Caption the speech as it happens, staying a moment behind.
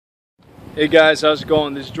Hey guys, how's it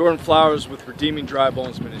going? This is Jordan Flowers with Redeeming Dry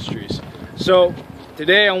Bones Ministries. So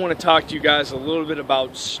today I want to talk to you guys a little bit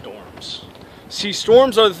about storms. See,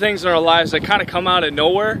 storms are the things in our lives that kind of come out of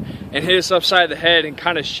nowhere and hit us upside the head and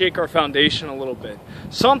kind of shake our foundation a little bit.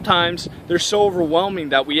 Sometimes they're so overwhelming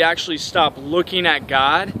that we actually stop looking at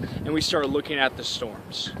God and we start looking at the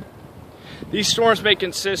storms. These storms may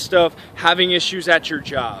consist of having issues at your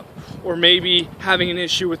job, or maybe having an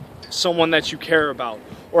issue with someone that you care about,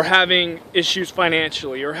 or having issues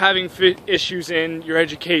financially, or having issues in your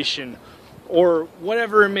education, or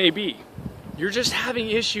whatever it may be. You're just having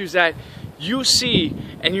issues that you see,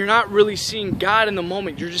 and you're not really seeing God in the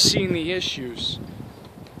moment. You're just seeing the issues.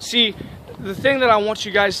 See, the thing that I want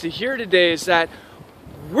you guys to hear today is that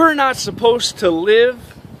we're not supposed to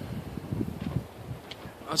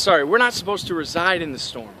we're not supposed to reside in the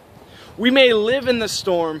storm. We may live in the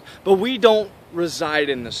storm, but we don't reside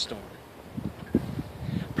in the storm.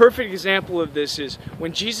 Perfect example of this is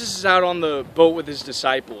when Jesus is out on the boat with his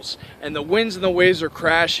disciples and the winds and the waves are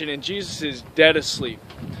crashing and Jesus is dead asleep.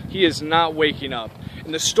 He is not waking up.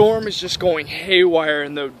 And the storm is just going haywire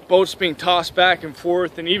and the boat's being tossed back and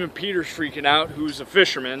forth, and even Peter's freaking out, who's a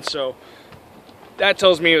fisherman, so that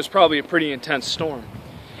tells me it was probably a pretty intense storm.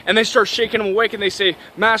 And they start shaking him awake and they say,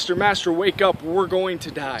 "Master, Master, wake up, we're going to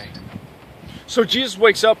die." So Jesus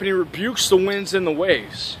wakes up and he rebukes the winds and the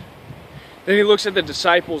waves. Then he looks at the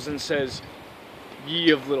disciples and says, "Ye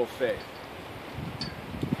of little faith."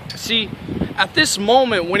 See, at this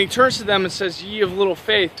moment, when he turns to them and says, "Ye of little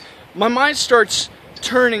faith," my mind starts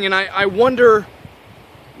turning and I wonder,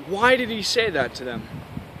 why did he say that to them?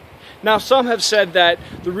 Now, some have said that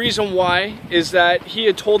the reason why is that he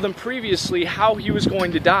had told them previously how he was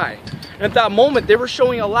going to die. And at that moment, they were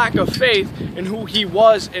showing a lack of faith in who he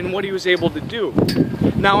was and what he was able to do.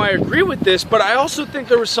 Now, I agree with this, but I also think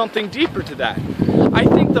there was something deeper to that. I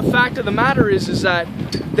think the fact of the matter is that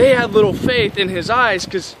they had little faith in his eyes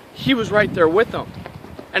because he was right there with them.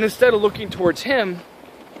 And instead of looking towards him,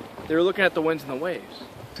 they were looking at the winds and the waves.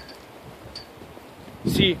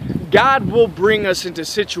 See, God will bring us into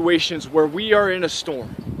situations where we are in a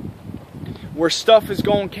storm, where stuff is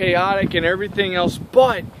going chaotic and everything else,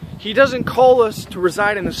 but he doesn't call us to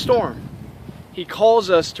reside in the storm. He calls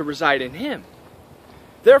us to reside in him.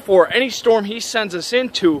 Therefore, any storm he sends us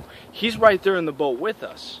into, he's right there in the boat with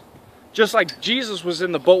us. Just like Jesus was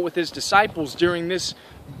in the boat with his disciples during this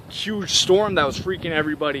huge storm that was freaking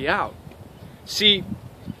everybody out. See,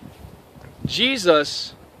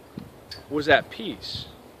 Jesus was at peace.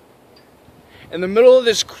 In the middle of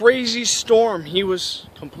this crazy storm, he was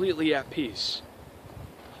completely at peace.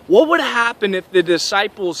 What would happen if the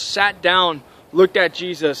disciples sat down, looked at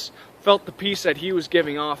Jesus, felt the peace that he was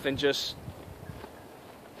giving off, and just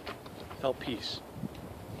felt peace?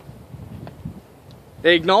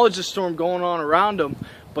 They acknowledged the storm going on around them,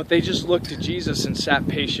 but they just looked to Jesus and sat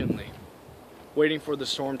patiently, waiting for the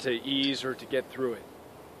storm to ease or to get through it.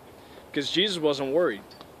 Because Jesus wasn't worried.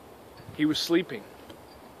 He was sleeping.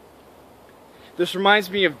 This reminds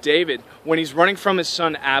me of David when he's running from his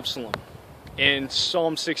son Absalom in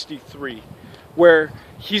Psalm 63, where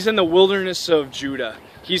he's in the wilderness of Judah.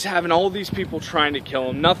 He's having all these people trying to kill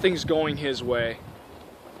him. Nothing's going his way.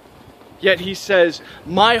 Yet he says,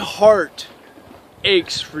 "My heart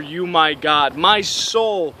aches for you, my God. My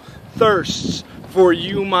soul thirsts for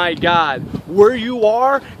you, my God. Where you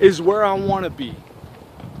are is where I want to be."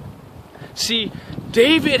 See,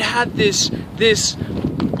 David had this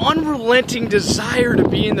unrelenting desire to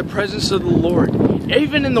be in the presence of the Lord.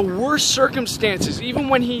 Even in the worst circumstances, even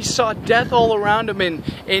when he saw death all around him and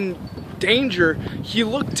in danger, he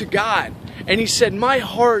looked to God. And he said, "My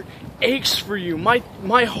heart aches for you.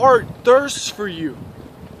 My heart thirsts for you."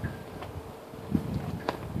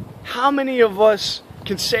 How many of us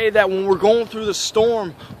can say that when we're going through the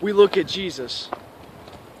storm, we look at Jesus?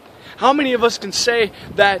 How many of us can say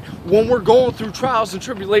that when we're going through trials and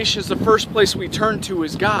tribulations, the first place we turn to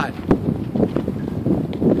is God?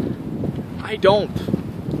 I don't.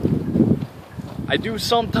 I do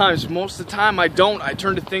sometimes. Most of the time I don't. I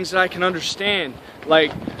turn to things that I can understand,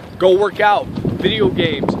 like go work out, video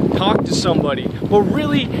games, talk to somebody. But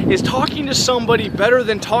really, is talking to somebody better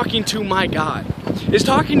than talking to my God? Is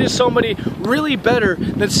talking to somebody really better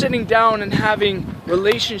than sitting down and having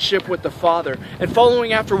relationship with the Father and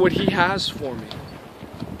following after what he has for me?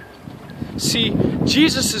 See,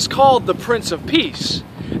 Jesus is called the Prince of Peace.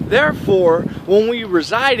 Therefore, when we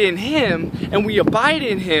reside in him and we abide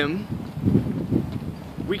in him,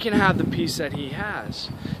 we can have the peace that he has.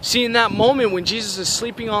 See, in that moment when Jesus is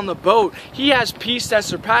sleeping on the boat, he has peace that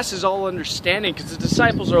surpasses all understanding, because the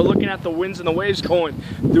disciples are looking at the winds and the waves going,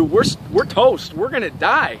 "Dude, we're toast. We're going to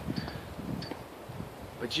die.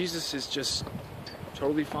 But Jesus is just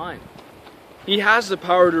totally fine. He has the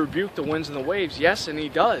power to rebuke the winds and the waves, yes, and he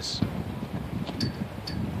does.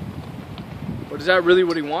 But is that really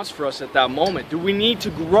what he wants for us at that moment? Do we need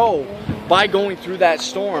to grow by going through that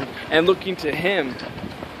storm and looking to him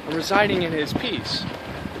and residing in his peace?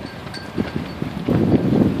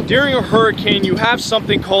 During a hurricane, you have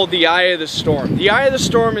something called the eye of the storm. The eye of the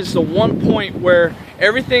storm is the one point where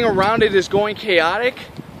everything around it is going chaotic,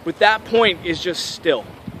 but that point is just still.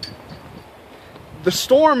 The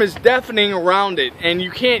storm is deafening around it, and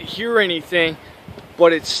you can't hear anything,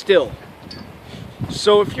 but it's still.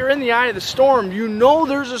 So if you're in the eye of the storm, you know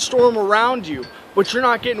there's a storm around you, but you're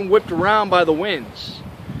not getting whipped around by the winds.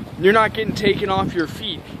 You're not getting taken off your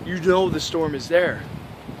feet. You know the storm is there.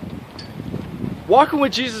 Walking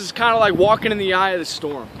with Jesus is kind of like walking in the eye of the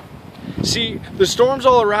storm. See, the storm's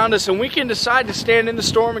all around us, and we can decide to stand in the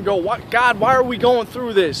storm and go, "What, God, why are we going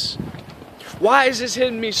through this? Why is this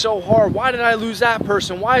hitting me so hard? Why did I lose that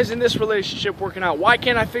person? Why isn't this relationship working out? Why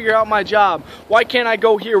can't I figure out my job? Why can't I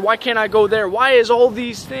go here? Why can't I go there? Why is all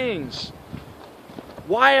these things?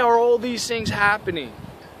 Why are all these things happening?"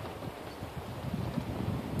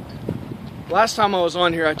 Last time I was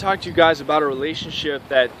on here, I talked to you guys about a relationship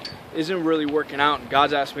that isn't really working out and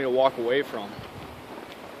God's asked me to walk away from.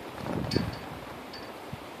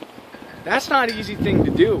 That's not an easy thing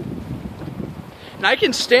to do. And I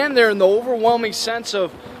can stand there in the overwhelming sense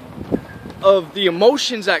of the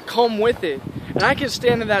emotions that come with it. And I can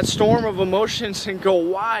stand in that storm of emotions and go,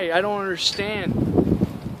 why? I don't understand.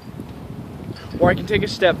 Or I can take a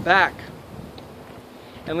step back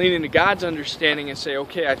and lean into God's understanding and say,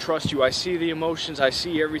 okay, I trust you. I see the emotions. I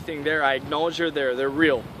see everything there. I acknowledge they're there. They're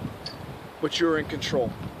real. But you're in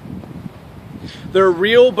control. They're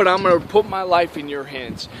real, but I'm going to put my life in your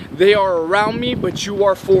hands. They are around me, but you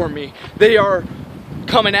are for me. They are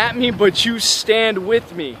coming at me, but you stand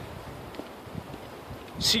with me.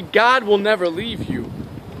 See, God will never leave you,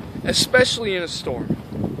 especially in a storm.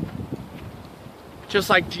 Just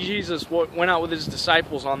like Jesus went out with his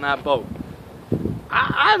disciples on that boat.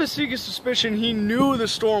 I have a secret suspicion he knew the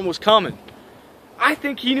storm was coming. I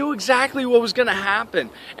think he knew exactly what was going to happen.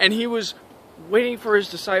 And he was waiting for his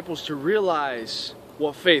disciples to realize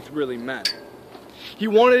what faith really meant. He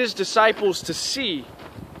wanted his disciples to see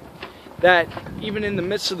that even in the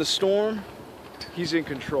midst of the storm, he's in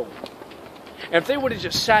control. And if they would have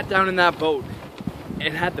just sat down in that boat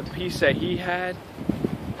and had the peace that he had,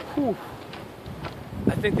 whew,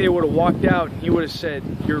 I think they would have walked out and he would have said,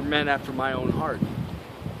 "You're men after my own heart.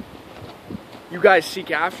 You guys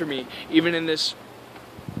seek after me, even in this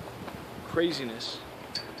craziness."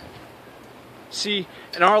 See,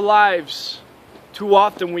 in our lives, too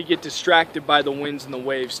often we get distracted by the winds and the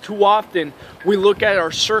waves. Too often we look at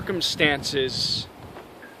our circumstances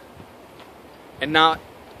and not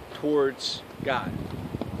towards God.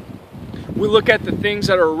 We look at the things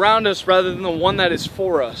that are around us rather than the one that is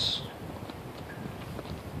for us.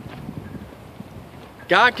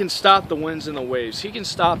 God can stop the winds and the waves. He can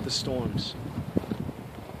stop the storms.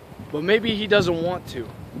 But maybe he doesn't want to.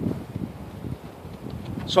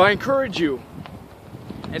 So I encourage you,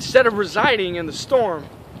 instead of residing in the storm,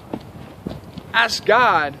 ask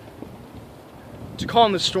God to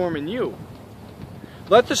calm the storm in you.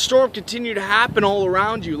 Let the storm continue to happen all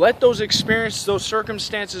around you. Let those experiences, those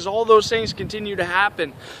circumstances, all those things continue to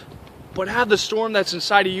happen. But have the storm that's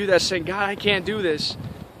inside of you that's saying, "God, I can't do this."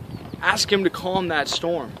 Ask him to calm that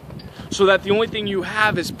storm. So that the only thing you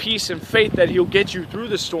have is peace and faith that he'll get you through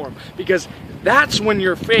the storm. Because that's when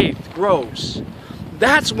your faith grows.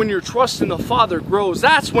 That's when your trust in the Father grows.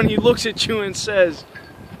 That's when he looks at you and says,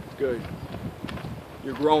 "Good,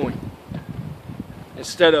 you're growing."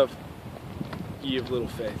 Instead of, "Ye of little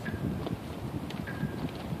faith."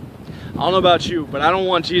 I don't know about you, but I don't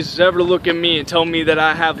want Jesus ever to look at me and tell me that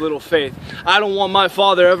I have little faith. I don't want my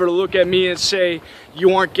Father ever to look at me and say,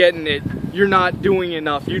 "You aren't getting it. You're not doing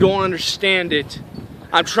enough. You don't understand it.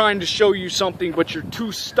 I'm trying to show you something, but you're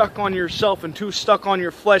too stuck on yourself and too stuck on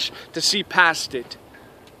your flesh to see past it."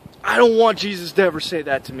 I don't want Jesus to ever say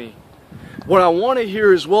that to me. What I want to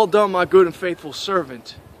hear is, "Well done, my good and faithful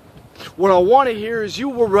servant." What I want to hear is,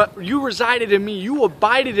 you resided in me. You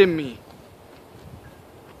abided in me.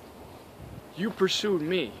 You pursued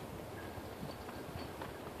me.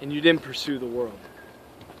 And you didn't pursue the world.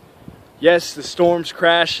 Yes, the storms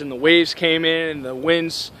crashed and the waves came in and the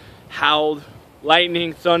winds howled,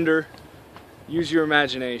 lightning, thunder. Use your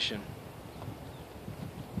imagination.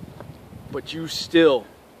 But you still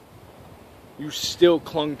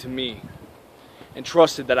clung to me and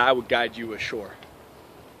trusted that I would guide you ashore.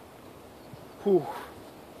 Whew.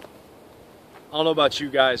 I don't know about you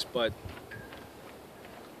guys, but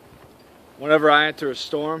Whenever I enter a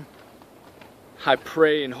storm, I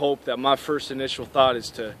pray and hope that my first initial thought is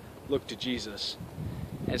to look to Jesus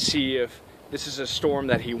and see if this is a storm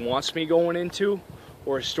that He wants me going into,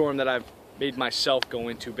 or a storm that I've made myself go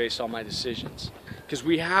into based on my decisions. Because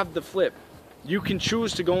we have the flip. You can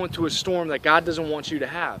choose to go into a storm that God doesn't want you to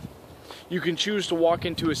have. You can choose to walk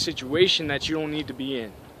into a situation that you don't need to be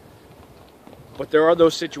in. But there are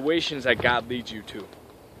those situations that God leads you to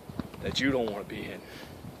that you don't want to be in.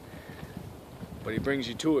 But He brings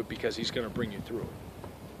you to it because He's going to bring you through it.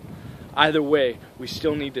 Either way, we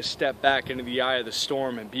still need to step back into the eye of the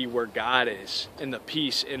storm and be where God is, in the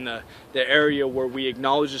peace, in the area where we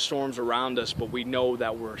acknowledge the storms around us, but we know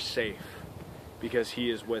that we're safe because He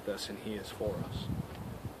is with us and He is for us.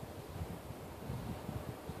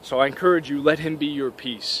 So I encourage you, let Him be your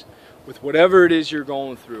peace with whatever it is you're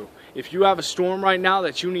going through. If you have a storm right now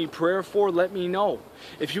that you need prayer for, let me know.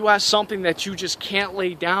 If you have something that you just can't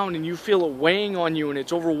lay down and you feel it weighing on you and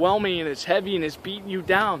it's overwhelming and it's heavy and it's beating you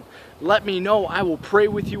down, let me know. I will pray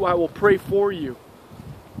with you. I will pray for you.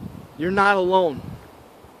 You're not alone.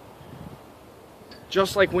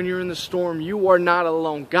 Just like when you're in the storm, you are not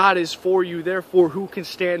alone. God is for you, therefore who can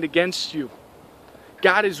stand against you?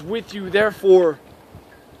 God is with you, therefore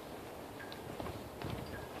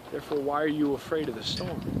why are you afraid of the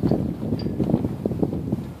storm?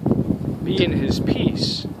 Be in His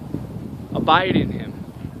peace. Abide in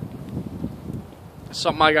Him. It's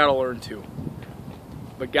something I got to learn too.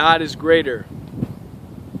 But God is greater.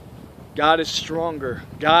 God is stronger.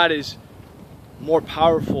 God is more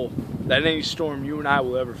powerful than any storm you and I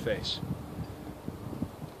will ever face.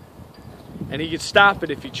 And He can stop it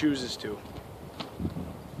if He chooses to.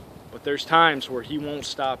 But there's times where He won't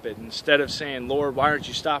stop it. Instead of saying, Lord, why aren't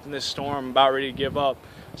you stopping this storm? I'm about ready to give up.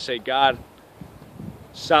 Say, God,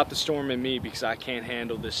 stop the storm in me because I can't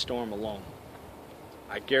handle this storm alone.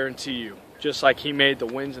 I guarantee you, just like He made the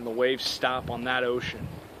winds and the waves stop on that ocean,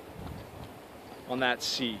 on that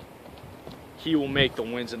sea, He will make the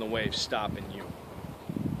winds and the waves stop in you.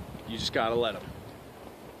 You just got to let Him.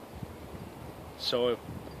 So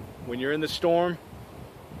when you're in the storm,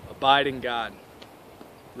 abide in God.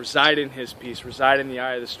 Reside in His peace. Reside in the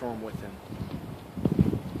eye of the storm with Him.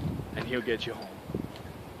 And He'll get you home.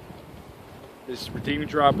 This is Redeeming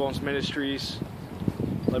Dry Bones Ministries.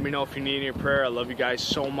 Let me know if you need any prayer. I love you guys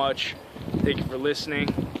so much. Thank you for listening,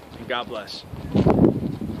 and God bless.